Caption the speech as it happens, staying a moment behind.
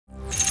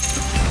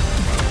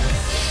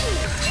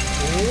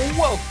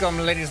Welcome,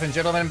 ladies and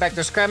gentlemen, back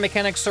to Scrap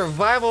Mechanics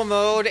Survival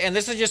Mode, and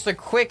this is just a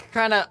quick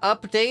kind of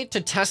update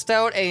to test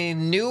out a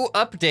new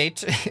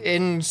update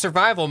in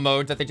Survival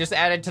Mode that they just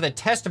added to the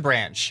test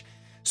branch.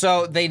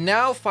 So they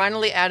now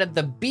finally added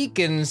the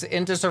beacons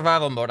into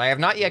Survival Mode. I have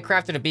not yet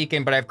crafted a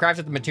beacon, but I've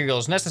crafted the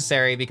materials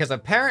necessary because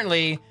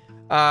apparently,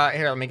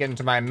 here, let me get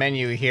into my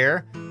menu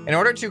here. In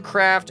order to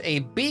craft a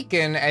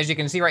beacon, as you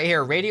can see right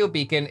here, radio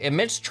beacon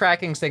emits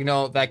tracking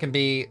signal that can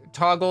be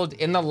toggled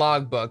in the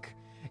logbook.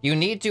 You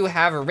need to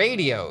have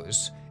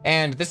radios,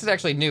 and this is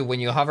actually new. When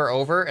you hover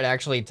over, it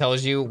actually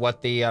tells you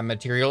what the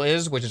material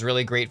is, which is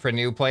really great for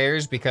new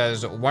players,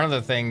 because one of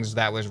the things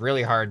that was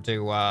really hard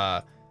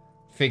to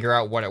figure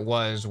out what it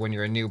was when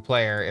you're a new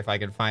player, if I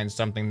could find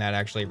something that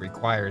actually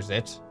requires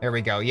it. There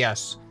we go,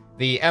 yes.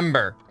 The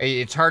Ember.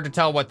 It's hard to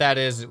tell what that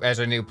is as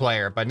a new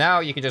player, but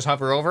now you can just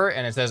hover over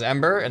and it says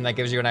Ember, and that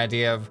gives you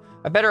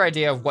a better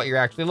idea of what you're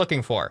actually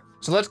looking for.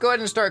 So let's go ahead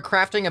and start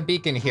crafting a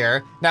beacon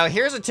here. Now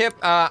here's a tip.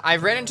 I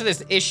ran into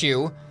this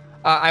issue.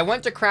 I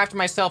went to craft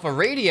myself a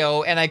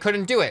radio and I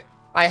couldn't do it.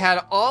 I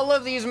had all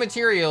of these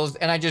materials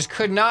and I just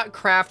could not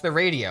craft the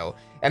radio.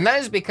 And that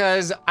is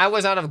because I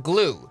was out of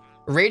glue.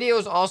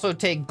 Radios also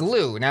take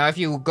glue. Now if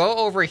you go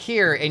over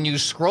here and you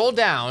scroll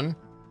down,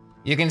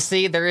 you can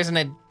see there is an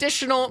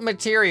additional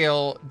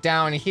material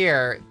down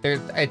here.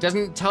 It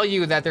doesn't tell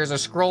you that there's a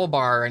scroll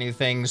bar or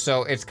anything,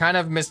 so it's kind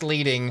of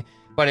misleading,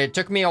 but it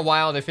took me a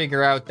while to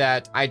figure out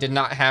that I did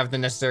not have the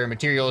necessary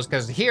materials,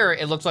 because here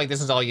it looks like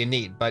this is all you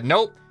need, but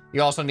nope,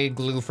 you also need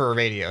glue for a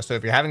radio. So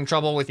if you're having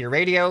trouble with your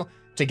radio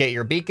to get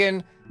your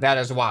beacon, that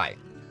is why.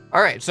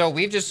 All right, so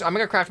I'm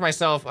gonna craft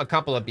myself a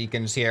couple of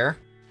beacons here.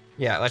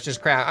 Yeah, let's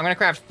just craft. I'm gonna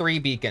craft 3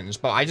 beacons,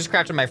 but I just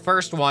crafted my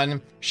first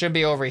one. Should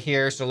be over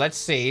here, so let's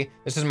see.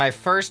 This is my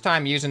first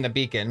time using the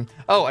beacon.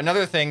 Oh,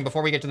 another thing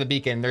before we get to the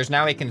beacon, there's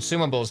now a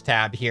consumables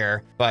tab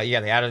here. But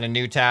yeah, they added a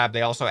new tab.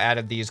 They also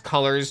added these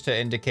colors to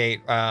indicate,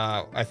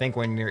 I think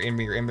when you're in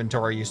your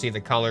inventory, you see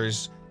the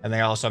colors, and they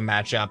also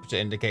match up to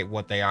indicate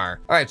what they are.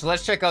 All right, so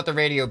let's check out the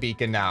radio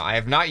beacon now. I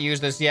have not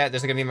used this yet.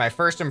 This is gonna be my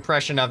first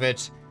impression of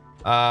it.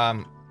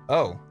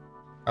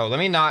 Oh,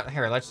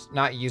 let's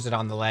not use it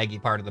on the laggy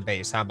part of the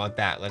base. How about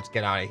that? Let's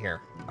get out of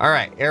here. All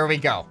right, here we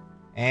go.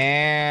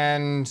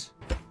 And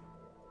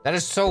that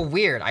is so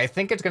weird. I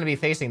think it's gonna be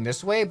facing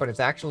this way, but it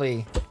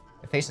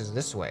faces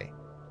this way.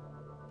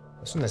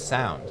 Listen to the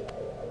sound.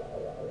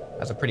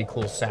 That's a pretty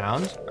cool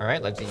sound. All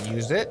right, let's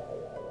use it.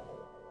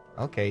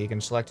 Okay, you can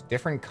select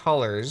different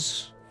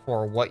colors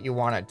for what you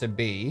want it to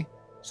be.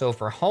 So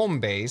for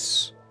home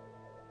base,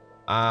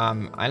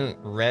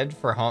 red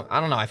for home.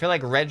 I don't know. I feel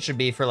like red should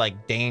be for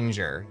like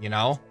danger, you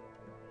know?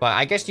 But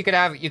I guess you could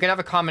have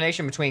a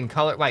combination between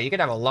color. Wow, you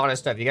could have a lot of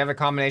stuff. You could have a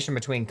combination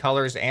between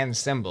colors and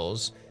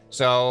symbols.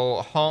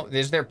 So home,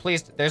 this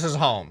is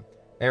home.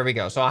 There we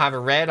go. So I'll have a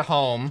red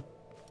home.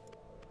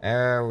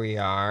 There we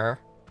are.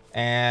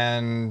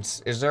 And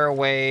is there a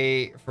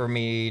way for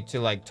me to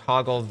like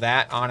toggle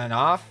that on and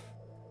off?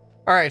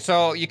 All right,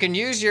 so you can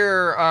use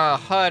your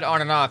HUD on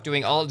and off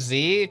doing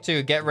Alt-Z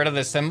to get rid of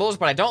the symbols,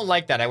 but I don't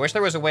like that. I wish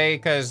there was a way,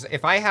 because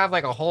if I have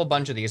like a whole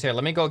bunch of these, here,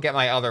 let me go get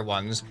my other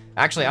ones.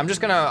 Actually, I'm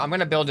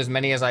gonna build as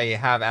many as I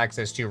have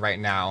access to right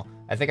now.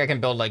 I think I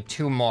can build like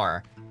 2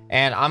 more.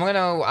 And I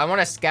want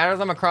to scatter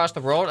them across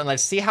the world and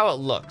let's see how it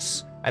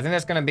looks. I think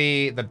that's gonna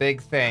be the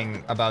big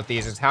thing about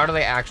these, is how do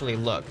they actually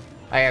look?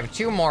 I have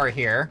 2 more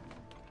here.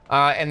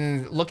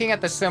 And looking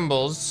at the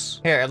symbols,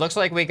 here, it looks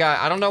like we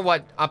got, I don't know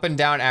what up and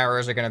down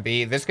arrows are gonna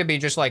be. This could be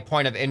just like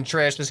point of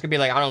interest. This could be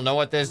like, I don't know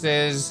what this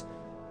is.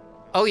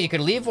 Oh, you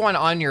could leave one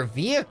on your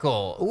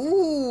vehicle.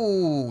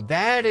 Ooh,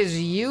 that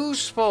is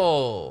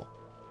useful.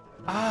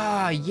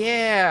 Ah,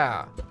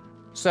 yeah.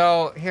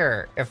 So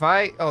here,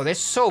 oh, this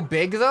is so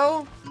big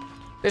though.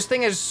 This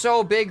thing is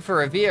so big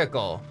for a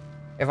vehicle.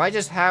 If I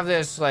just have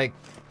this like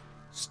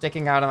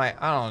sticking out of my,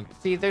 I don't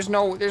see, there's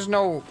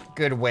no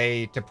good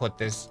way to put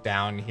this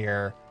down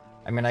here.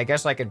 I mean, I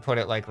guess I could put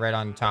it like right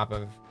on top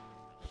of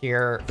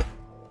here.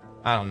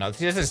 I don't know.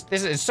 See, this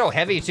is so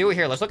heavy too.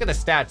 Here, let's look at the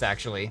stats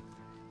actually.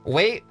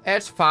 Weight,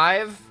 that's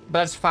 5, but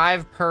that's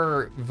 5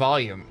 per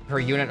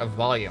unit of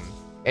volume.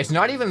 It's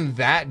not even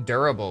that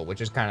durable,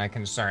 which is kind of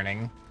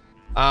concerning.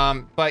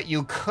 But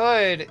you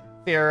could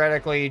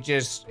theoretically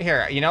just,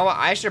 here, you know what?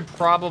 I should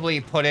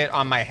probably put it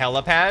on my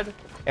helipad.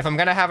 If I'm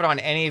gonna have it on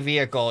any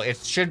vehicle, it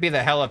should be the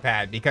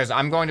helipad, because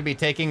I'm going to be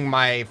taking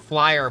my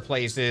flyer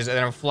places and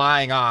then I'm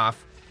flying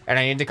off, and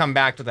I need to come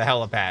back to the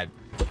helipad.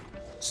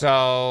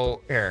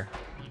 So, here.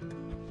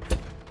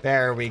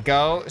 There we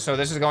go. So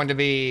this is going to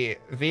be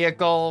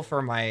vehicle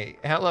for my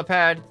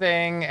helipad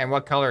thing, and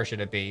what color should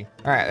it be?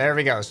 All right, there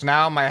we go. So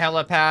now my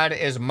helipad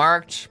is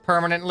marked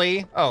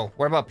permanently. Oh,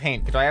 what about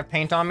paint? Do I have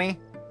paint on me?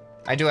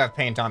 I do have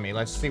paint on me.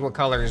 Let's see what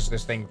colors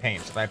this thing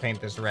paints if I paint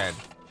this red.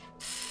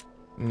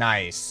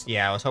 Nice.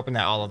 Yeah, I was hoping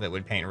that all of it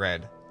would paint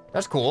red.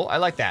 That's cool. I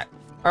like that.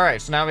 All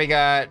right, so now we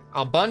got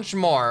a bunch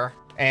more.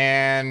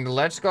 And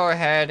let's go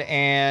ahead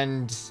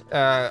and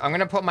I'm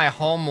gonna put my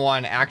home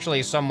one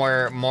actually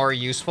somewhere more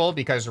useful,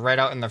 because right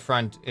out in the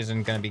front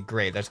isn't gonna be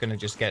great. That's gonna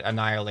just get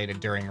annihilated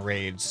during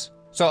raids.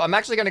 So I'm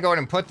actually going to go ahead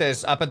and put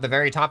this up at the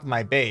very top of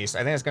my base.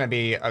 I think it's going to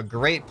be a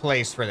great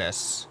place for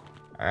this.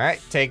 All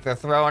right, take the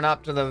throne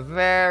up to the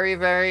very,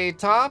 very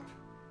top.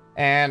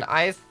 And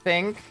I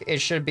think it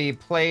should be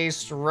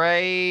placed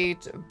right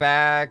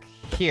back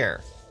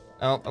here.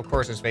 Oh, of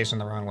course it's facing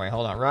the wrong way.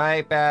 Hold on,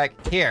 right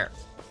back here.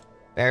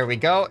 There we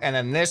go. And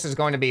then this is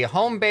going to be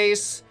home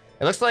base.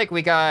 It looks like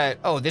we got,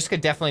 oh, this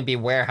could definitely be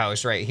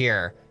warehouse right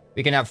here.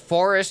 We can have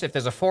forest if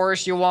there's a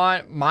forest you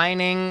want,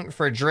 mining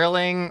for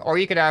drilling, or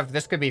you could have,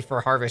 this could be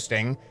for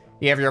harvesting.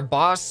 You have your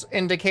boss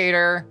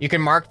indicator. You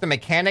can mark the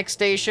mechanic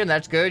station.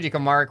 That's good. You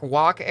can mark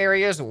walk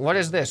areas. What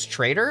is this?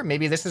 Trader?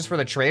 Maybe this is for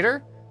the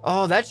trader?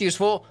 Oh, that's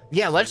useful.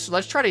 Yeah, let's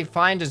try to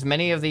find as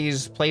many of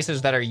these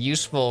places that are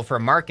useful for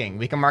marking.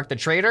 We can mark the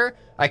trader.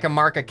 I can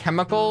mark a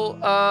chemical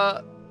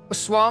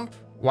swamp.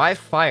 Why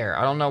fire?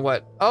 I don't know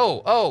what.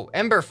 Oh,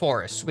 ember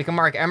forest. We can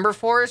mark ember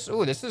forest.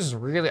 Ooh, this is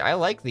really, I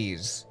like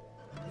these.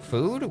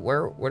 Food?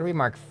 Where do we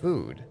mark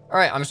food? All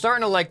right, I'm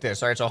starting to like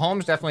this. All right, so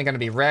home's definitely going to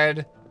be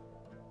red.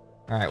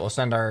 All right, we'll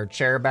send our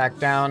chair back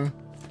down.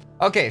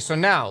 Okay, so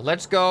now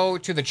let's go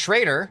to the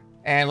trader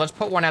and let's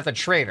put one at the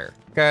trader.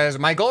 Because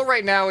my goal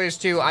right now is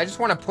to, I just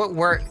want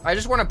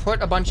to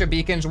put a bunch of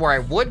beacons where I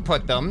would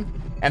put them.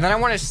 And then I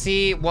want to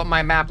see what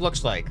my map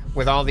looks like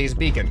with all these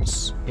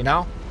beacons, you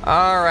know?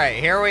 All right,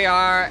 here we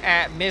are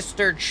at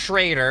Mr.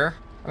 Trader.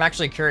 I'm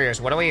actually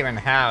curious, what do we even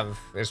have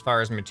as far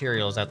as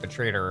materials at the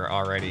trader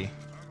already?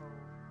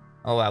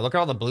 Oh, wow, look at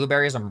all the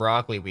blueberries and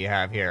broccoli we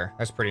have here.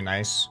 That's pretty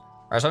nice.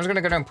 All right, so I'm just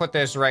gonna go and put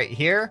this right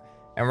here,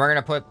 and we're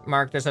gonna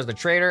mark this as the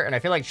trader, and I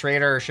feel like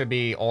trader should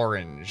be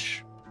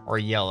orange or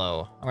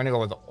yellow. I'm gonna go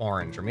with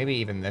orange, or maybe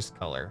even this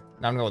color.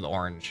 No, I'm gonna go with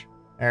orange.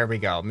 There we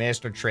go,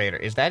 Mr. Trader.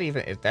 Is that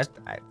even,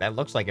 that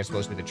looks like it's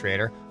supposed to be the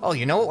trader. Oh,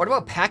 you know what? What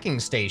about packing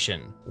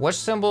station? What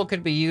symbol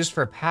could be used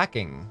for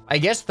packing? I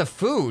guess the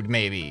food,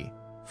 maybe.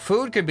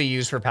 Food could be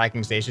used for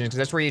packing stations because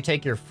that's where you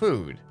take your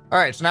food. All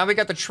right, so now we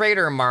got the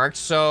trader marked.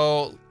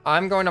 So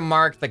I'm going to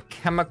mark the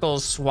chemical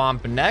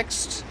swamp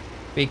next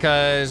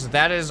because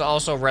that is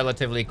also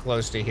relatively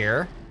close to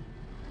here.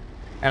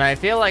 And I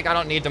feel like I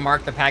don't need to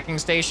mark the packing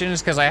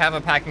stations because I have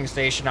a packing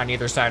station on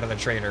either side of the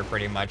trader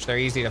pretty much. They're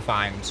easy to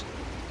find.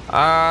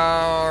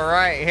 All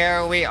right,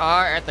 here we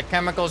are at the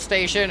chemical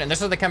station. And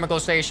this is the chemical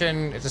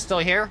station. Is it still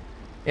here?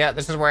 Yeah,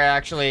 this is where I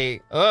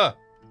actually... Ugh.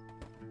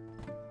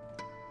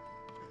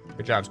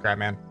 Good job,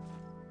 ScrapMan.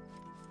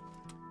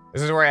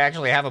 This is where I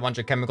actually have a bunch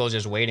of chemicals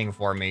just waiting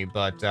for me,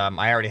 but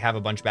I already have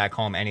a bunch back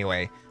home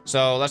anyway.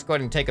 So let's go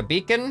ahead and take a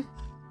beacon.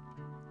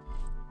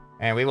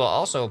 And we will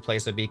also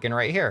place a beacon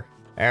right here.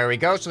 There we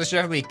go. So this should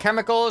have to be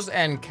chemicals,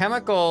 and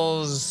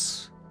chemicals...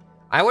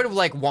 I would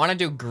like want to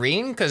do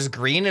green because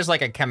green is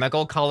like a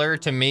chemical color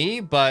to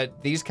me,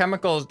 but these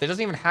chemicals, it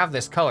doesn't even have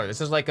this color.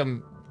 This is like a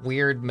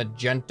weird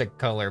magenta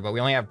color, but we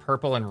only have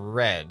purple and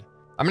red.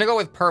 I'm gonna go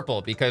with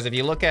purple because if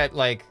you look at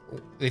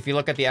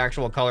the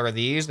actual color of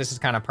these, this is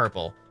kind of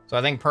purple. So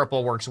I think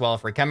purple works well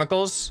for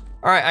chemicals.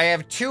 All right, I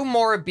have 2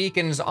 more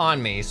beacons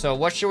on me. So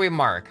what should we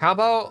mark? How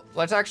about,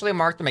 let's actually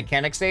mark the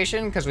mechanic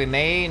station because we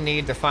may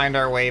need to find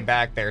our way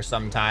back there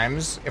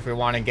sometimes if we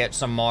want to get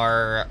some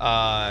more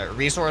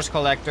resource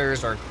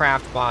collectors or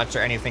craft bots or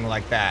anything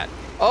like that.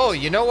 Oh,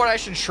 you know what I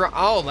should try?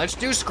 Oh, let's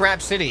do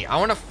Scrap City. I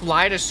want to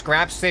fly to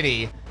Scrap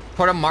City,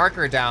 put a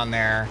marker down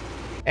there,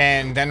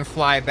 and then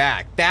fly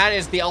back. That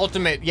is the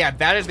ultimate, yeah,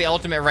 that is the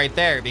ultimate right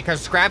there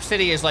because Scrap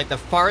City is like the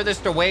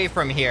farthest away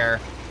from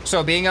here.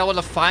 So being able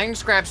to find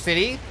Scrap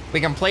City, we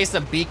can place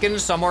a beacon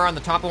somewhere on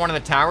the top of one of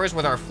the towers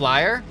with our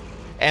flyer,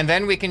 and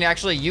then we can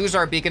actually use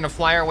our beacon to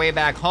fly our way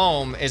back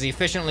home as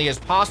efficiently as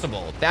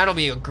possible. That'll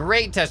be a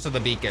great test of the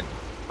beacon.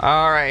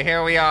 All right,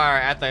 here we are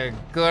at the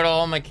good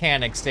old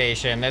mechanic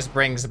station. This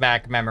brings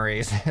back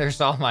memories. There's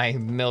all my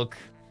milk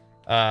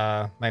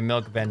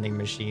vending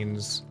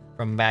machines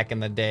from back in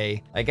the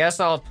day. I guess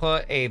I'll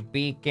put a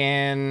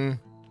beacon.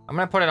 I'm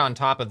gonna put it on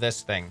top of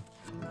this thing.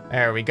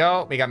 There we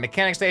go. We got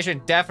mechanic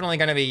station. Definitely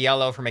going to be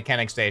yellow for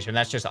mechanic station.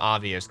 That's just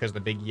obvious because the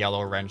big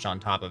yellow wrench on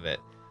top of it.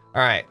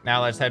 All right,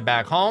 now let's head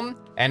back home.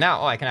 And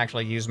now, oh, I can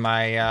actually use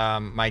my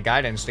my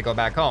guidance to go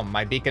back home.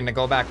 My beacon to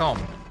go back home.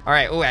 All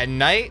right, oh, at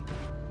night,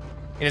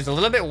 it is a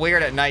little bit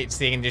weird at night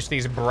seeing just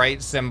these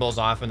bright symbols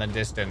off in the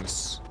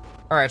distance.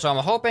 All right, so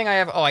I'm hoping I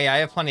have, oh yeah, I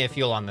have plenty of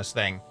fuel on this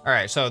thing. All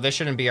right, so this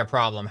shouldn't be a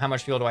problem. How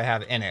much fuel do I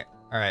have in it?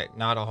 All right,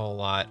 not a whole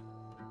lot.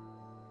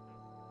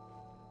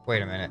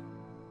 Wait a minute.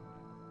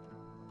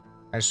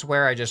 I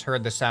swear I just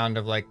heard the sound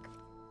of, like,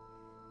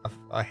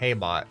 a hay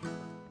bot.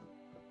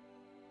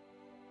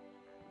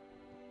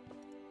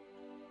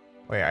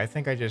 Wait, I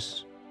think I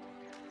just...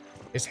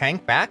 Is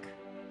Hank back?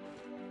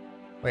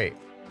 Wait.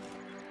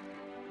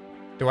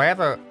 Do I have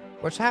a...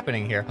 What's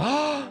happening here?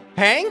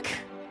 Hank?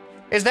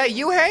 Is that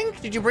you,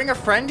 Hank? Did you bring a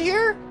friend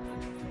here?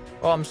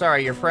 Oh, I'm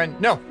sorry, your friend...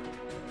 No.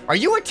 Are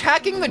you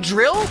attacking the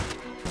drill?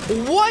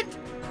 What?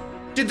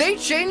 Did they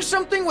change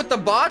something with the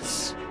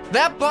bots?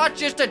 That bot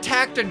just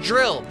attacked a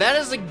drill. That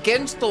is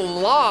against the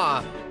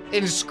law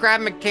in Scrap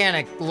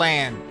Mechanic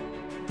land.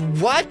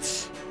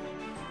 What?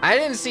 I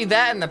didn't see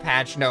that in the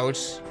patch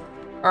notes.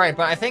 All right,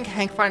 but I think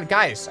Hank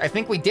guys, I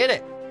think we did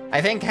it.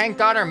 I think Hank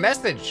got our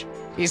message.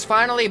 He's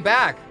finally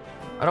back.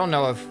 I don't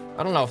know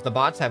if the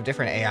bots have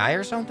different AI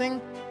or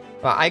something,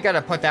 but I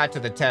gotta put that to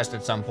the test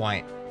at some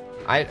point.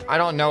 I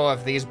don't know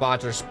if these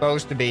bots are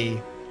supposed to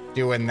be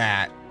doing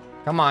that.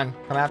 Come on,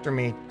 come after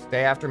me.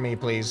 Stay after me,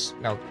 please.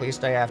 No, please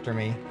stay after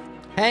me.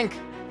 Hank,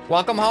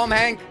 welcome home,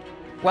 Hank.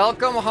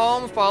 Welcome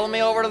home. Follow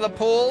me over to the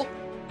pool.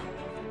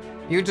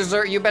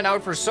 You've been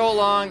out for so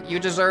long. You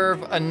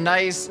deserve a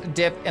nice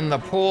dip in the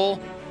pool.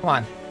 Come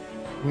on.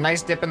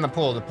 Nice dip in the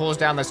pool. The pool's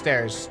down the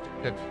stairs.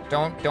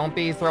 Don't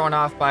be thrown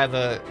off by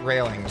the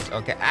railings.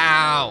 Okay.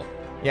 Ow.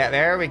 Yeah,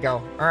 there we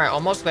go. All right,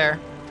 almost there.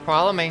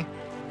 Follow me.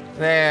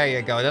 There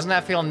you go. Doesn't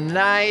that feel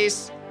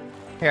nice?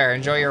 Here,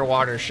 enjoy your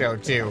water show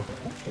too.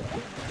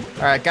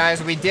 All right,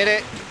 guys, we did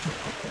it.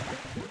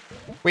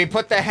 We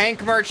put the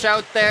Hank merch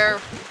out there.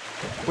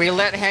 We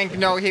let Hank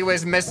know he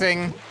was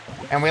missing.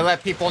 And we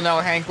let people know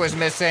Hank was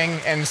missing,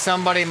 and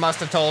somebody must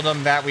have told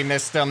him that we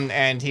missed him,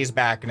 and he's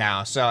back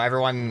now. So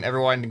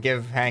everyone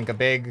give Hank a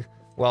big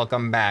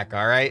welcome back,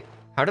 all right?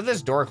 How did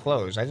this door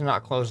close? I did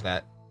not close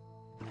that.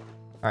 All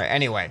right,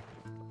 anyway.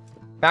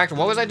 Back to,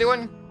 what was I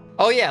doing?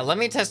 Oh yeah, let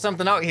me test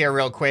something out here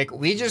real quick.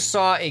 We just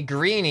saw a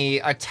greenie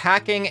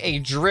attacking a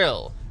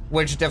drill,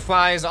 which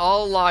defies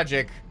all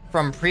logic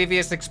from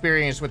previous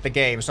experience with the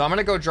game. So I'm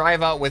gonna go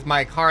drive out with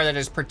my car that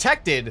is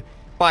protected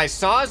by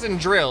saws and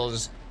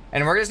drills,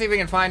 and we're gonna see if we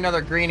can find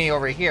another greenie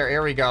over here.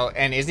 Here we go.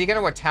 And is he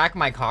gonna attack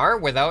my car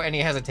without any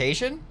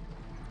hesitation?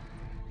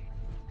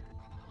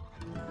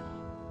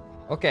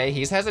 Okay,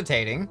 he's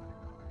hesitating.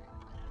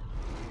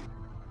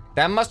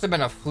 That must have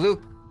been a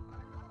fluke.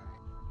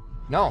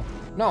 No,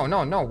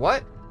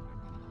 what?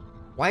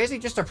 Why is he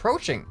just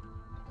approaching?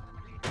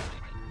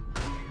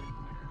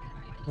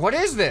 What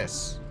is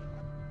this?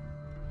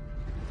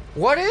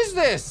 What is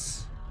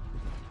this?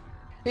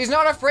 He's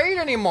not afraid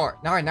anymore.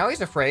 Now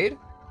he's afraid.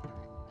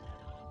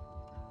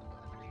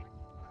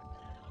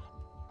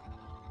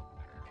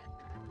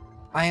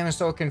 I am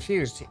so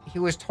confused. He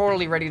was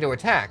totally ready to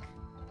attack.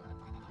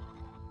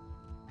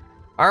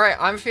 All right,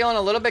 I'm feeling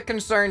a little bit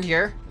concerned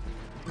here.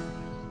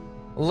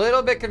 A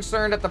little bit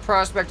concerned at the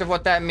prospect of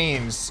what that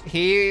means.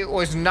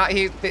 He's not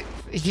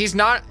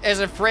as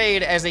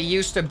afraid as he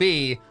used to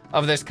be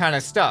of this kind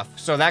of stuff.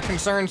 So that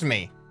concerns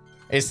me.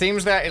 It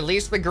seems that at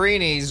least the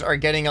greenies are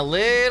getting a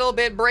little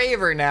bit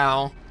braver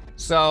now.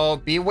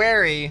 So be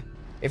wary.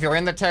 If you're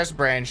in the test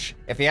branch,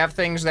 if you have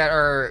things that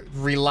are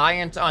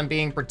reliant on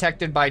being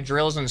protected by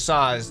drills and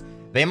saws,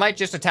 they might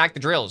just attack the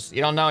drills.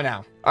 You don't know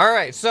now. All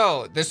right,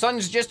 so the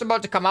sun's just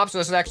about to come up, so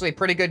this is actually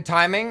pretty good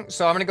timing.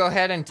 So I'm gonna go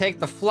ahead and take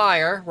the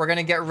flyer. We're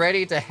gonna get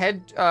ready to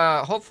head,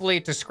 hopefully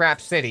to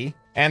Scrap City.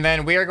 And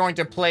then we are going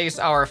to place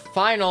our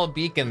final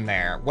beacon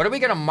there. What are we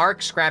gonna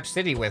mark Scrap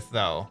City with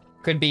though?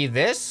 Could be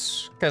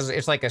this, because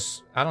it's like a,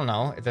 I don't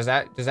know. Does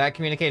that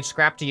communicate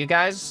scrap to you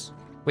guys?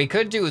 We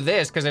could do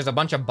this because there's a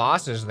bunch of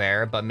bosses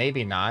there, but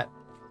maybe not.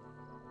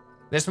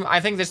 I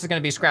think this is going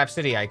to be Scrap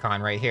City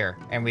icon right here.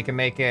 And we can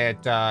make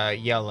it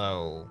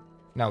yellow.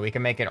 No, we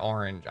can make it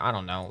orange. I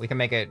don't know. We can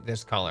make it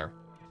this color.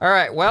 All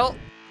right, well,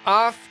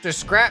 off to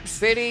Scrap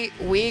City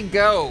we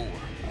go.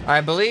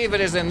 I believe it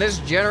is in this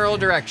general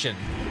direction.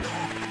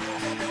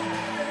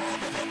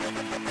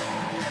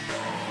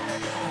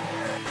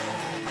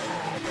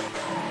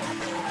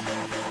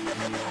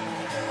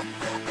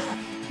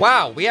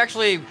 Wow,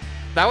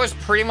 that was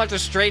pretty much a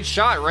straight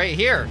shot right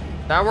here.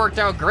 That worked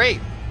out great.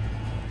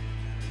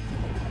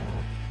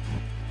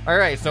 All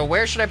right, so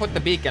where should I put the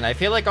beacon? I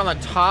feel like on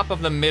the top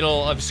of the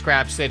middle of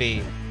Scrap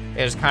City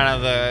is kind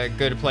of the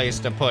good place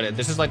to put it.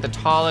 This is like the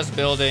tallest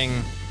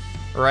building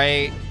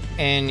right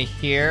in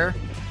here.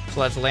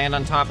 So let's land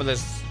on top of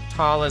this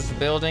tallest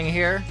building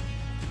here.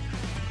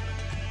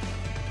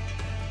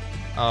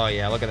 Oh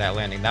yeah, look at that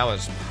landing. That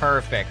was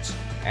perfect.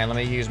 And let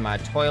me use my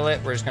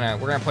toilet. We're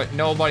gonna put,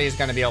 nobody's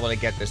gonna be able to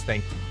get this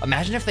thing.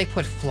 Imagine if they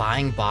put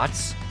flying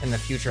bots in the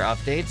future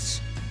updates.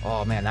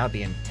 Oh man, that would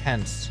be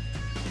intense.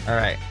 All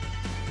right,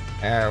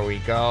 there we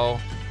go.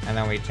 And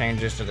then we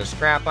change this to the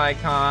scrap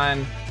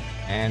icon.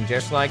 And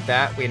just like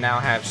that, we now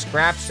have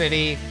Scrap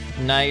City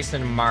nice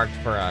and marked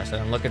for us.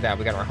 And look at that,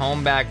 we got our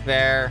home back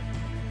there.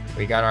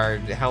 We got our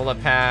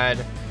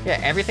helipad. Yeah,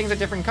 everything's a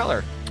different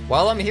color.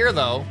 While I'm here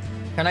though,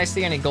 can I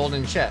see any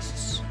golden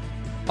chests?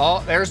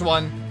 Oh, there's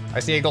one. I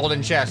see a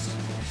golden chest.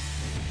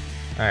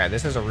 All right,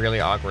 this is a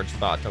really awkward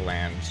spot to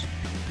land,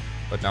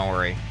 but don't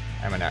worry,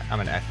 I'm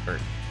an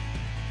expert.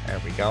 There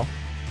we go.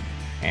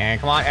 And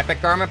come on,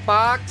 epic garment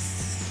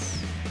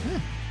box.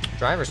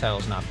 Driver's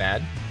saddle's not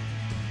bad.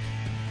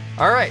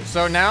 All right,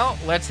 so now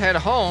let's head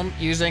home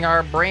using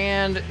our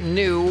brand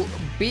new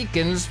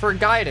beacons for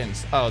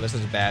guidance. Oh, this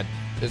is bad.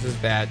 This is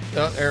bad.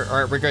 Oh,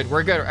 all right, we're good.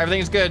 We're good.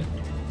 Everything's good.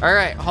 All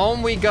right,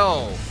 home we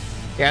go.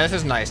 Yeah, this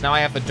is nice. Now I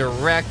have a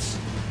direct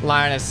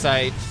line of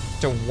sight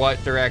to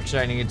what direction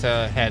I need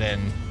to head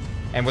in.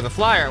 And with a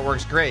flyer, it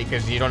works great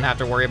because you don't have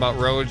to worry about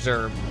roads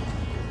or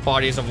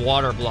bodies of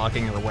water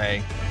blocking your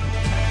way.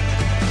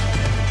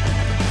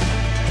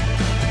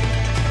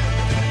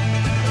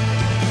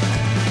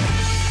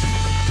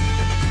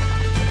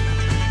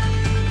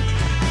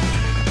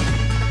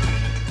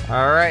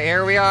 All right,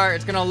 here we are.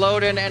 It's gonna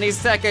load in any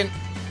second.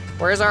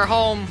 Where's our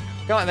home?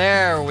 Go,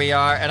 there we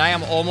are. And I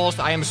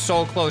am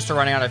so close to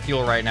running out of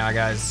fuel right now,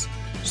 guys.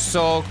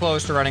 So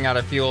close to running out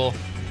of fuel.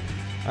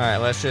 All right,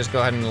 let's just go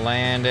ahead and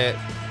land it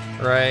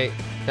right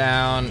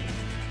down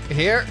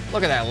here.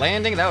 Look at that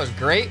landing. That was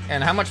great.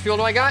 And how much fuel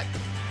do I got?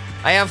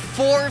 I have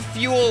 4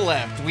 fuel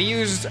left. We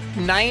used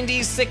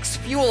 96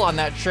 fuel on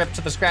that trip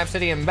to the Scrap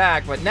City and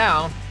back, but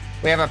now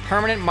we have a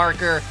permanent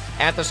marker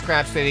at the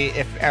Scrap City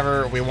if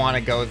ever we want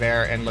to go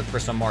there and look for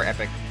some more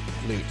epic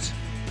loot.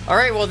 All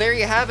right, well, there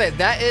you have it.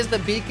 That is the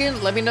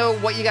beacon. Let me know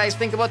what you guys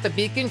think about the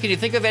beacon. Can you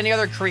think of any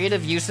other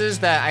creative uses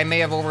that I may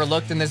have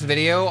overlooked in this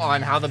video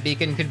on how the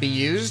beacon could be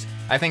used?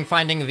 I think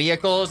finding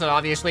vehicles and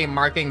obviously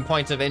marking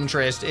points of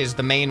interest is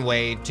the main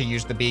way to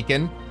use the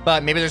beacon,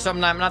 but maybe there's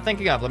something I'm not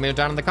thinking of. Let me know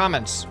down in the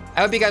comments.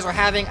 I hope you guys are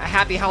having a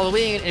happy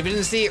Halloween. If you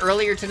didn't see,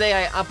 earlier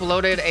today I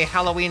uploaded a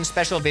Halloween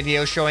special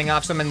video showing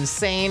off some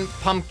insane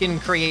pumpkin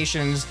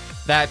creations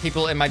that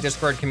people in my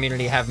Discord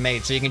community have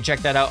made. So you can check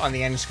that out on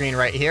the end screen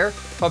right here.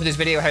 Hope this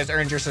video has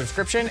earned your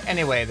subscription.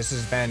 Anyway, this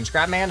has been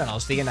ScrapMan, and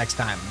I'll see you next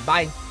time.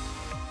 Bye.